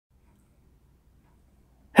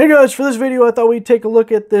Hey guys, for this video I thought we'd take a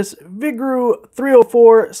look at this VIGRUE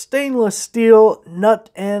 304 stainless steel nut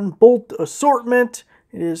and bolt assortment.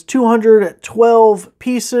 It is 212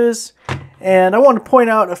 pieces, and I want to point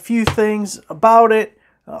out a few things about it.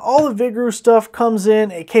 All the VIGRUE stuff comes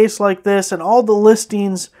in a case like this, and all the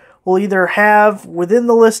listings will either have within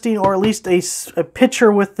the listing or at least a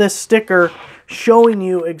picture with this sticker showing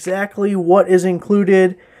you exactly what is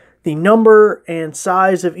included, the number and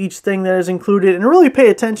size of each thing that is included, and really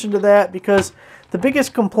pay attention to that, because the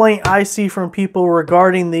biggest complaint I see from people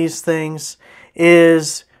regarding these things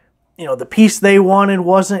is, you know, the piece they wanted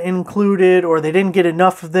wasn't included, or they didn't get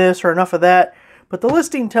enough of this or enough of that. But the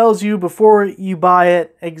listing tells you before you buy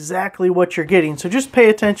it exactly what you're getting. So just pay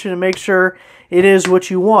attention and make sure it is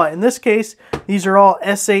what you want. In this case, these are all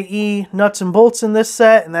SAE nuts and bolts in this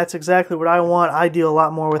set, and that's exactly what I want. I deal a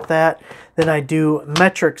lot more with that than I do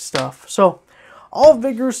metric stuff. So all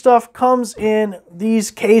VIGRUE stuff comes in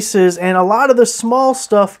these cases, and a lot of the small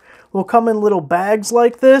stuff will come in little bags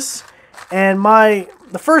like this. And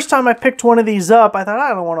the first time I picked one of these up, I thought,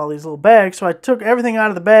 I don't want all these little bags. So I took everything out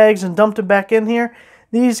of the bags and dumped it back in here.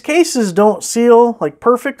 These cases don't seal like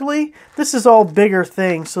perfectly. This is all bigger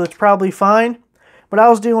things, so it's probably fine. But I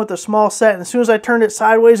was dealing with a small set, and as soon as I turned it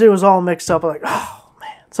sideways, it was all mixed up. I'm like, oh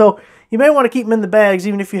man. So you may want to keep them in the bags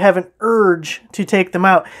even if you have an urge to take them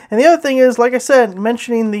out. And the other thing is, like I said,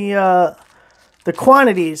 mentioning the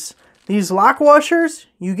quantities, these lock washers,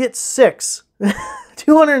 you get 6.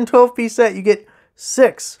 212 piece set, you get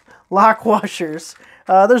 6 lock washers.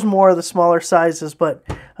 There's more of the smaller sizes, but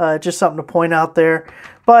just something to point out there.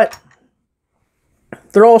 But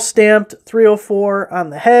they're all stamped 304 on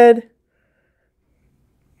the head.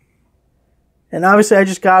 And obviously I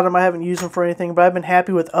just got them. I haven't used them for anything, but I've been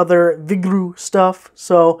happy with other VIGRUE stuff,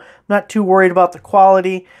 so I'm not too worried about the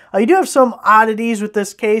quality. You do have some oddities with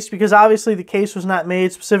this case, because obviously the case was not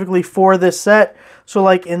made specifically for this set. So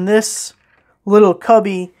like in this little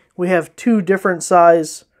cubby, we have 2 different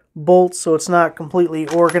size bolts, so it's not completely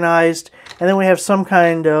organized. And then we have some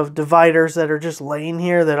kind of dividers that are just laying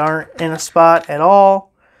here that aren't in a spot at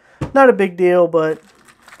all. Not a big deal, but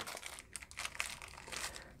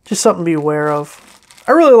just something to be aware of.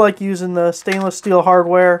 I really like using the stainless steel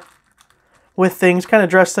hardware with things, kind of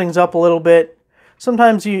dress things up a little bit.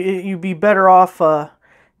 Sometimes you'd be better off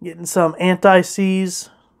getting some anti-seize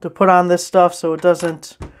to put on this stuff so it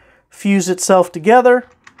doesn't fuse itself together.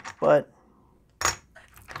 But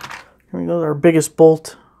here we go, our biggest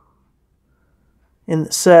bolt in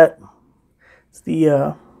the set. It's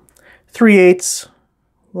the 3/8,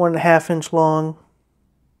 1.5 inch long.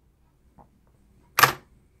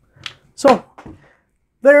 So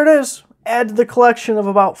there it is. Add to the collection of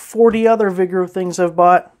about 40 other VIGRUE things I've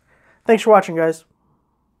bought. Thanks for watching, guys.